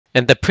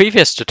In the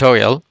previous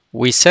tutorial,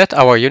 we set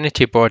our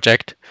Unity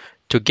project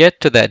to get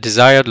to the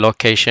desired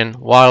location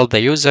while the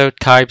user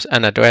types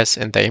an address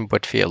in the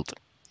input field.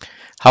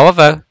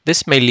 However,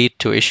 this may lead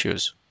to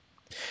issues.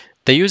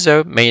 The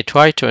user may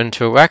try to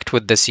interact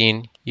with the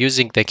scene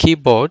using the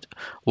keyboard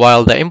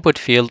while the input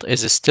field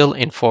is still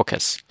in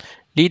focus,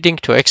 leading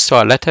to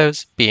extra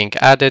letters being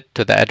added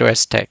to the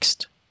address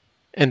text.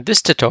 In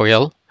this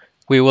tutorial,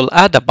 we will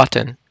add a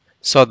button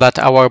so that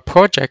our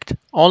project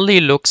only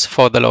looks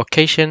for the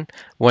location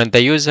when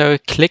the user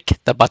clicks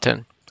the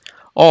button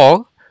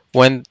or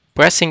when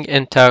pressing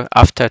enter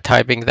after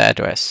typing the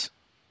address.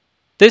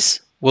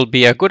 This will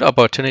be a good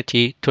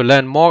opportunity to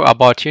learn more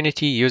about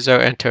Unity user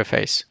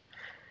interface,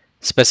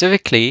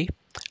 specifically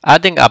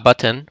adding a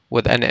button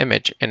with an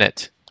image in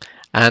it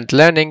and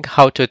learning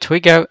how to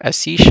trigger a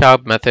C#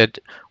 method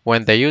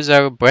when the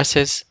user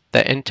presses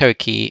the enter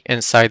key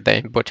inside the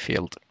input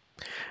field.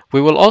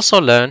 We will also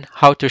learn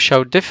how to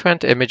show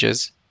different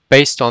images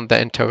based on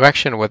the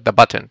interaction with the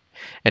button,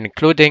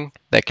 including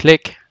the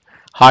click,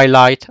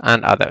 highlight,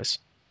 and others.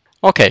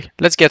 Okay,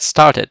 let's get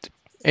started.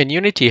 In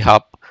Unity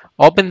Hub,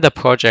 open the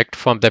project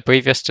from the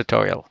previous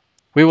tutorial.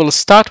 We will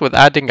start with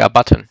adding a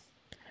button.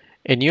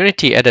 In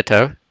Unity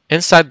Editor,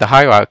 inside the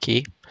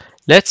hierarchy,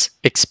 let's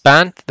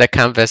expand the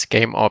canvas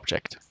game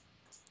object.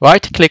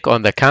 Right-click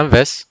on the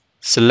canvas,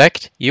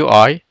 select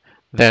UI,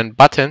 then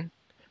Button,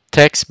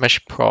 Text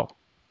Mesh Pro.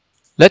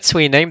 Let's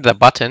rename the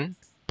button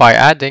by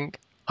adding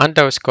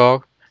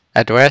 _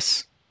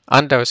 address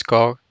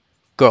 _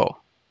 go.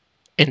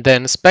 In the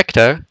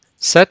inspector,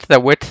 set the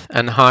width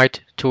and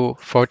height to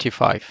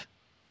 45.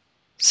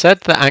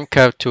 Set the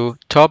anchor to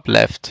top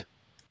left.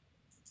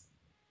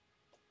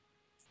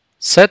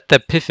 Set the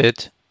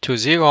pivot to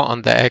 0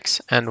 on the X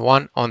and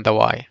 1 on the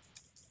Y.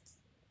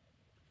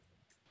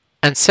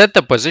 And set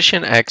the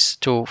position X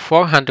to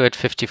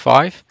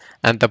 455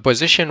 and the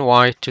position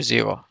Y to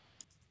 0.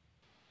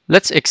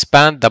 Let's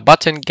expand the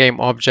button game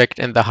object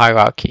in the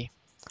hierarchy.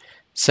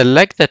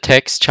 Select the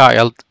text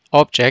child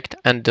object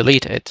and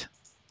delete it.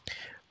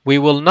 We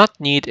will not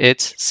need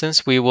it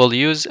since we will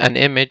use an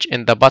image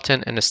in the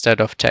button instead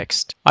of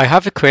text. I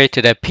have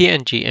created a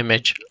PNG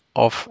image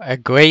of a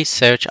gray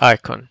search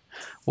icon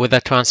with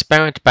a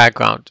transparent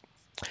background.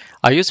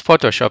 I use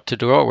Photoshop to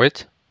draw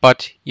it,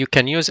 but you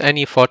can use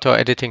any photo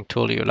editing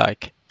tool you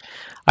like.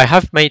 I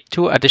have made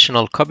 2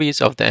 additional copies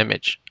of the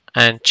image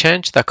and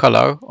changed the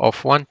color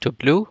of one to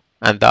blue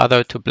and the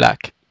other to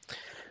black.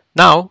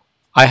 Now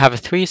I have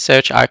 3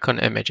 search icon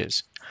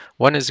images.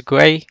 One is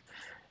gray,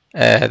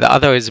 the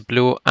other is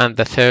blue, and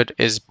the third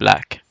is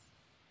black.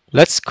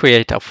 Let's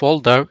create a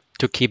folder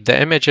to keep the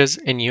images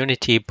in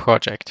Unity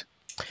project.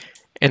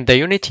 In the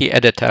Unity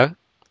editor,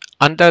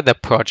 under the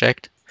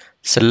project,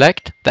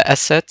 select the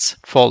Assets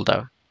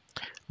folder.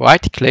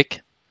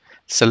 Right-click,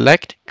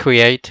 select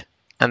Create,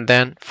 and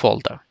then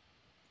Folder.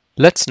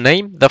 Let's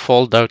name the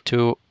folder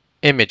to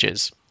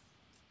Images.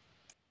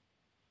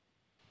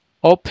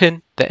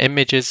 Open the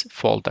Images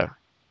folder.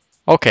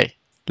 Okay,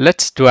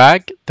 let's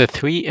drag the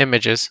 3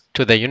 images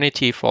to the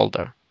Unity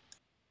folder.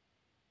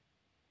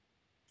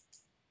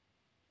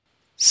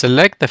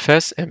 Select the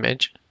first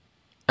image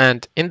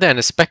and in the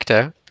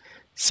inspector,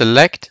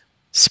 select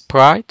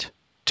Sprite,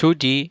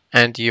 2D,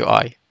 and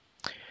UI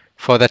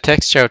for the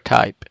texture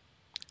type,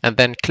 and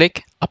then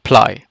click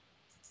Apply.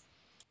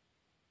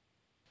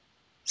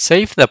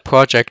 Save the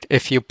project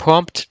if you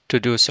prompt to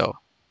do so.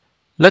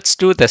 Let's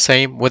do the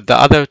same with the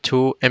other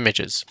 2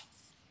 images.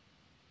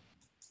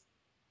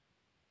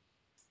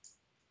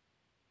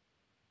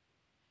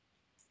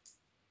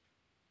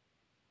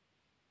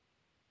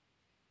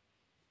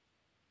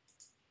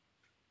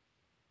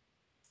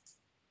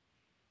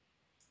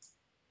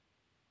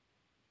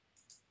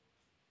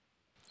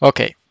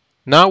 Okay,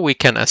 now we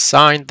can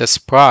assign the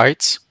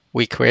sprites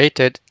we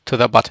created to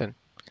the button.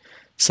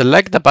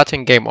 Select the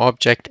button game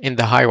object in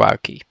the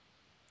hierarchy.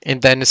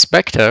 In the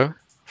inspector,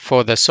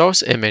 for the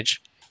source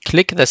image,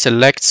 click the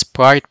Select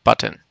Sprite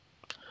button.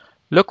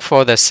 Look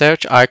for the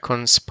search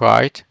icon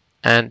sprite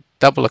and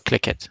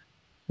double-click it.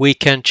 We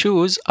can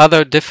choose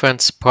other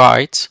different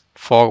sprites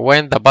for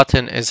when the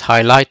button is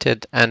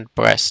highlighted and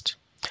pressed.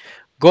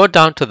 Go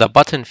down to the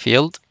button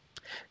field,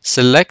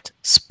 select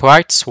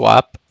Sprite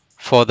Swap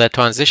for the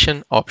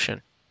transition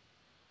option.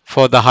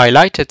 For the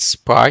highlighted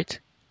sprite,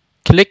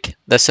 click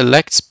the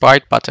Select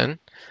Sprite button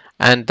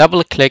and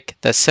double-click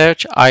the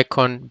search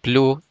icon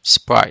blue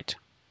sprite.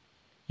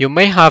 You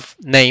may have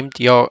named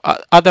your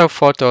other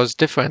photos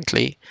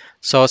differently,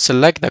 so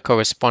select the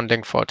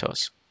corresponding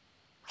photos.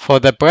 For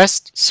the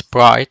breast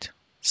sprite,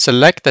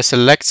 select the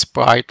Select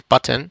Sprite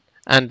button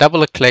and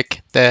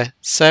double-click the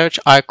search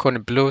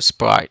icon blue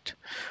sprite,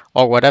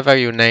 or whatever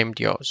you named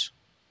yours.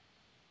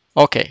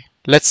 Okay,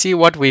 let's see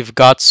what we've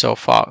got so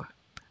far.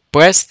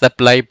 Press the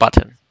play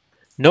button.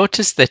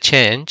 Notice the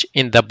change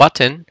in the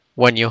button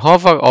when you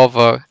hover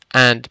over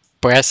and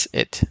press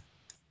it.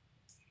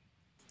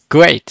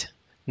 Great!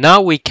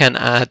 Now we can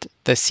add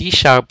the C#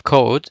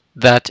 code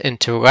that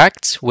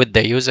interacts with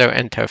the user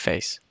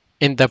interface.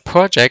 In the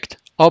project,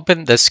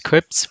 open the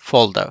Scripts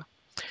folder.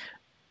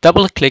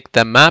 double-click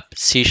the map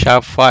C#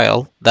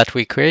 file that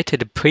we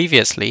created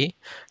previously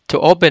to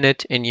open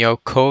it in your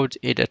code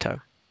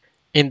editor.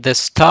 In the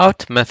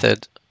start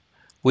method,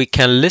 we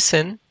can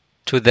listen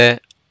to the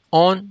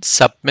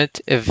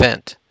onSubmit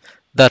event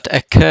that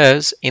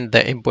occurs in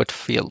the input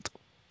field.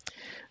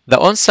 The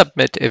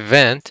onSubmit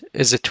event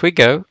is a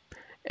trigger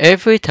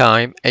every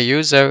time a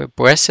user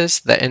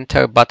presses the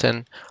enter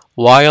button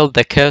while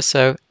the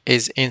cursor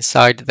is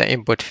inside the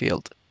input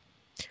field.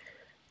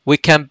 We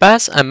can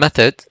pass a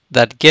method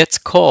that gets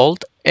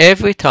called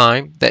every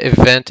time the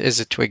event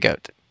is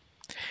triggered.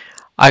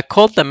 I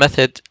called the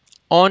method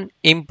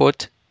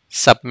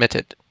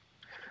onInputSubmitted.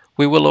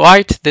 We will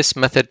write this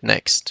method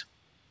next.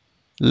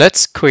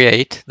 Let's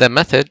create the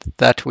method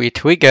that we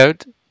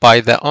triggered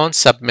by the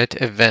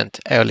onSubmit event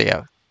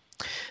earlier.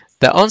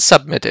 The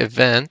onSubmit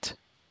event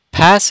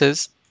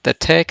passes the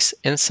text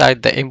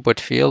inside the input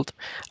field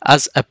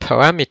as a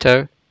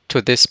parameter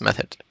to this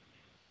method.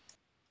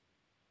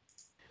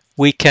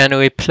 We can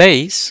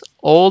replace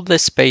all the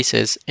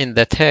spaces in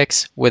the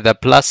text with a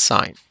plus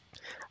sign,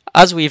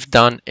 as we've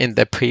done in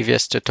the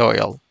previous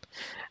tutorial,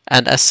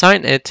 and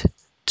assign it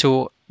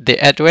to the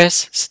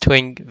address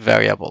string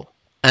variable.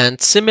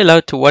 And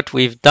similar to what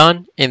we've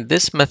done in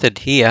this method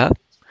here,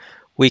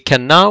 we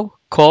can now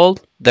call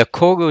the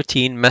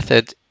coroutine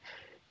method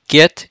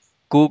get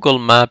Google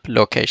Map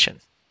location.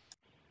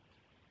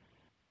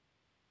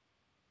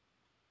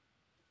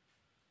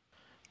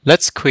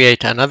 Let's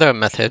create another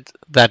method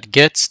that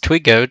gets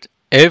triggered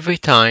every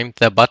time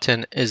the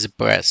button is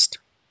pressed.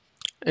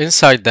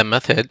 Inside the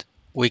method,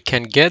 we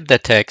can get the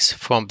text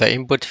from the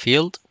input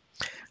field,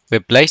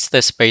 replace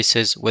the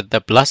spaces with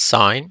the plus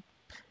sign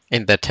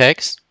in the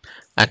text,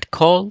 and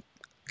call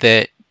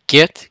the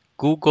get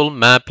Google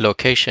Map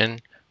location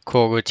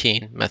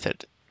coroutine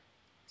method.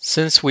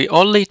 Since we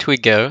only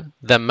trigger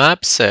the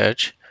map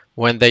search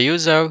when the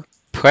user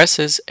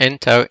presses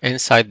enter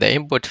inside the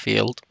input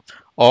field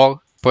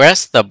or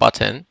press the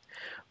button,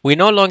 we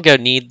no longer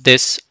need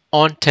this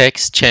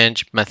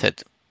onTextChange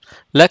method.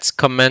 Let's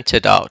comment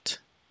it out.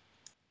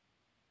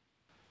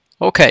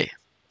 Okay,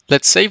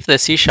 let's save the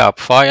C#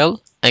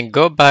 file and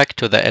go back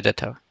to the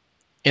editor.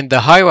 In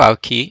the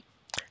hierarchy,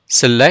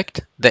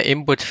 select the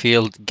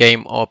InputField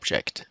game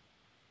object.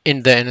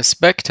 In the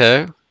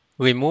inspector,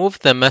 remove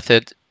the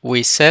method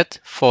we set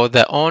for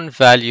the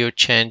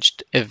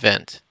onValueChanged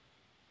event.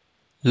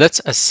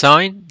 Let's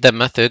assign the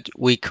method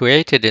we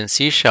created in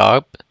C#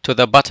 to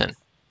the button.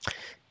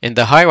 In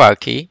the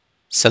hierarchy,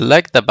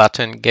 select the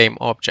button game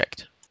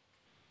object.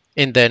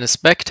 In the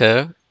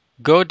inspector,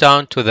 go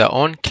down to the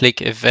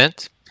onClick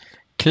event,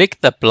 click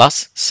the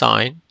plus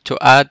sign to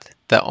add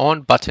the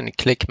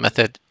onButtonClick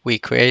method we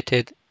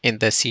created in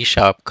the C#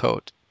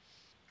 code.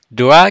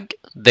 Drag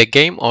the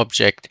game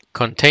object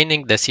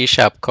containing the C#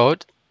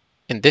 code.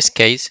 In this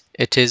case,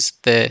 it is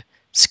the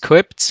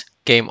scripts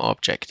game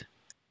object.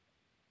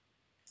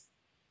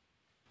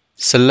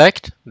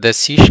 Select the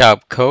C#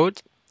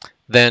 code,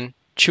 then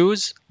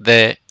choose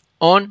the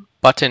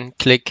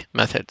onButtonClick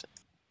method.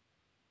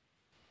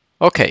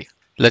 Okay,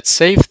 let's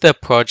save the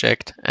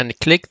project and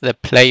click the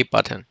play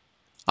button.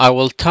 I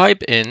will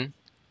type in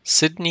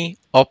Sydney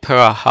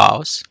Opera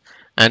House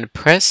and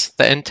press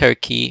the enter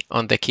key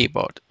on the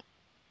keyboard.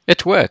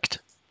 It worked.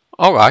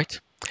 Alright,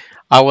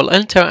 I will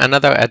enter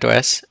another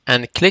address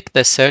and click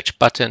the search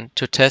button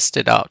to test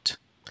it out.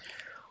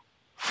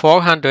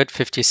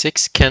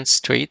 456 Kent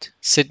Street,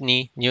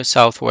 Sydney, New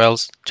South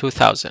Wales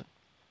 2000.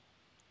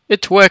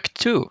 It worked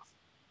too.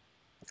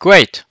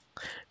 Great!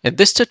 In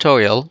this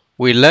tutorial,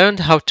 we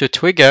learned how to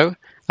trigger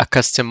a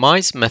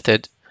customized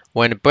method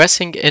when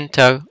pressing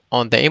enter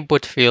on the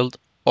input field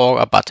or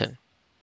a button.